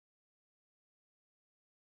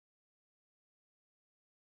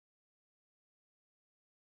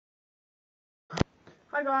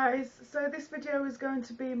Hi guys, so this video is going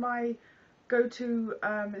to be my go-to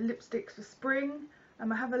lipsticks for spring.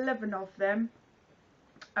 I have 11 of them.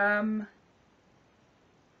 So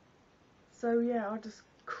yeah, I'll just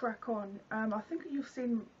crack on. I think you've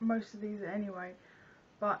seen most of these anyway,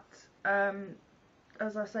 but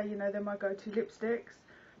as I say, you know, they're my go-to lipsticks.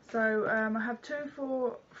 So I have two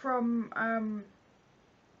from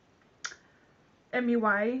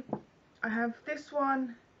MUA. I have this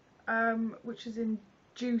one which is in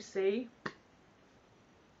Juicy.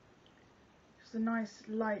 It's a nice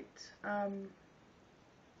light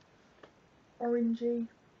orangey.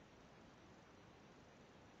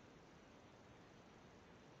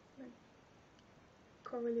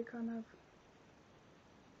 Corally kind of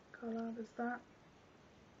colour. There's that.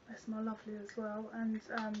 They smell lovely as well, and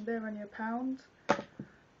they're only £1.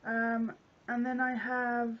 And then I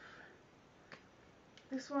have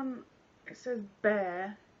this one. It says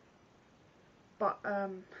Bear, but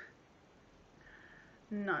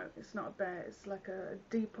no, it's not a bear. It's like a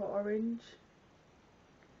deeper orange.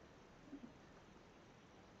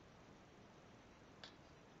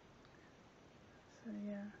 So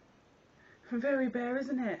yeah, very bare,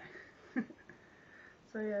 isn't it?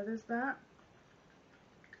 So yeah, there's that.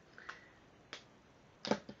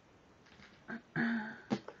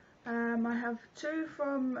 I have two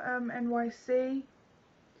from NYC.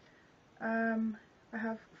 I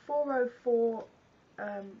have 404,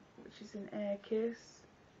 which is in Air Kiss.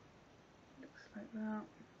 Looks like that.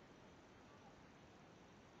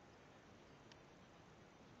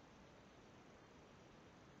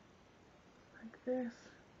 Like this.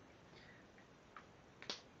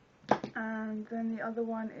 And then the other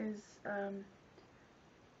one is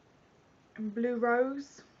in Blue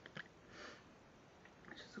Rose,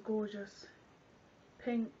 which is a gorgeous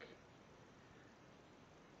pink,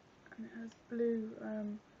 and it has blue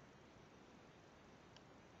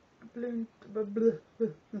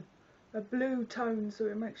a blue tone, so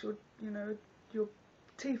it makes your, you know, your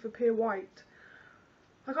teeth appear white.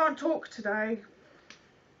 I can't talk today.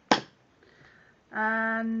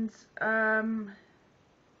 And well,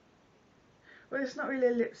 it's not really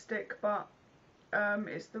a lipstick, but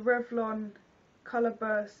it's the Revlon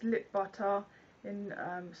Colorburst lip butter in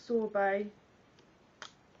Sorbet,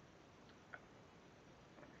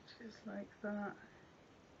 which is like that.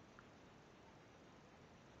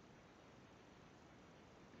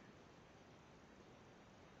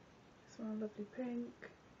 This one, a lovely pink.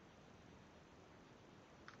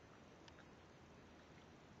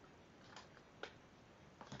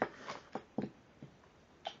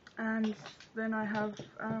 And then I have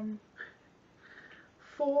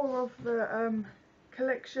 4 of the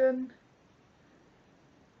collection,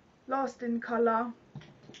 Last in Colour.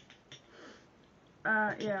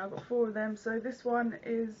 Yeah, I've got 4 of them. So this one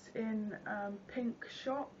is in Pink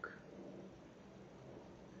Shock.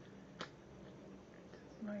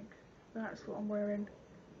 Just like that's what I'm wearing.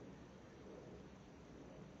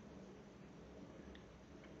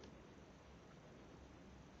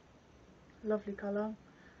 Lovely colour.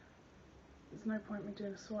 There's no point in me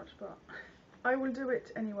doing a swatch, but I will do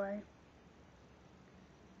it anyway.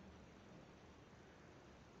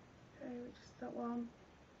 Okay, which is that one.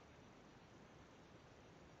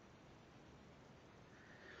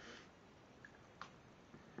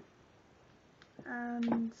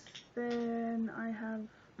 And then I have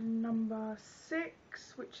number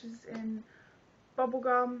 6, which is in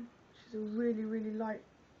Bubblegum, which is a really, really light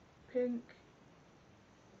pink.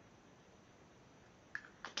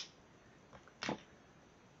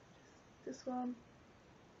 This one.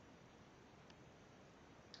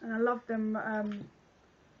 And I love them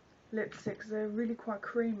lipsticks, they're really quite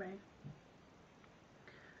creamy.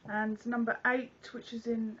 And number 8, which is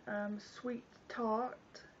in Sweet Tart.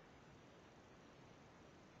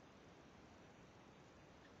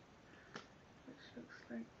 Which looks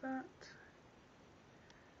like that.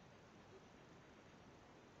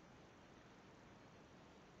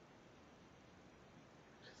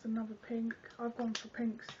 Just another pink. I've gone for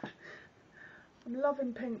pinks. I'm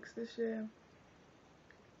loving pinks this year.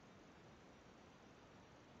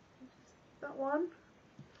 That one.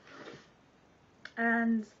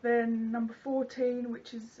 And then number 14,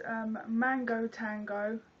 which is Mango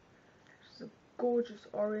Tango, which is a gorgeous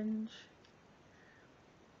orange,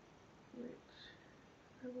 which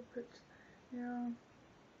I will put, yeah,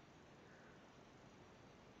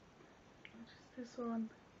 which is this one.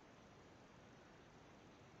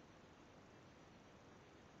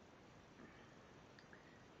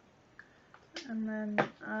 And then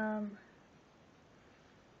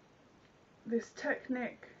this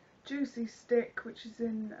Technic Juicy Stick, which is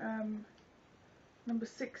in number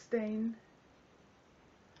 16.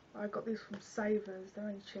 I got these from Savers, they're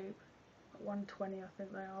only cheap, like $1.20 I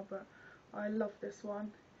think they are, but I love this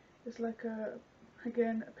one. It's like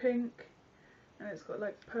again a pink, and it's got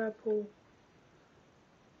like purple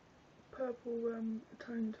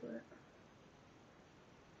tone to it.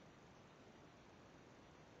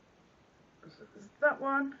 So there's that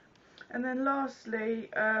one, and then lastly,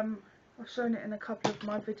 I've shown it in a couple of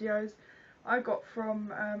my videos, I got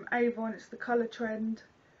from Avon. It's the Colortrend,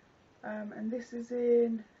 and this is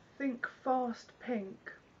in Think Fast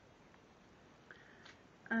Pink,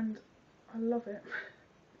 and I love it.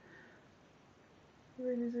 I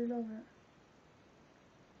really do love it.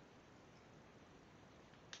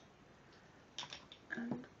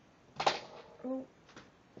 And oh,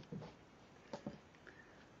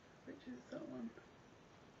 which is that one?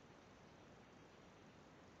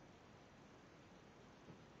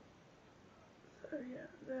 So yeah,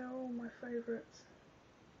 they're all my favourites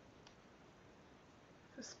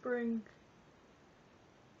for spring.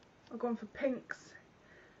 I've gone for pinks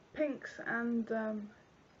and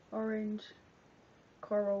orange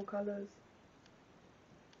coral colours.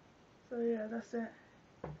 So yeah, that's it.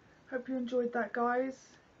 Hope you enjoyed that, guys.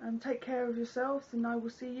 Take care of yourselves, and I will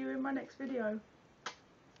see you in my next video.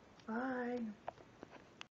 Bye.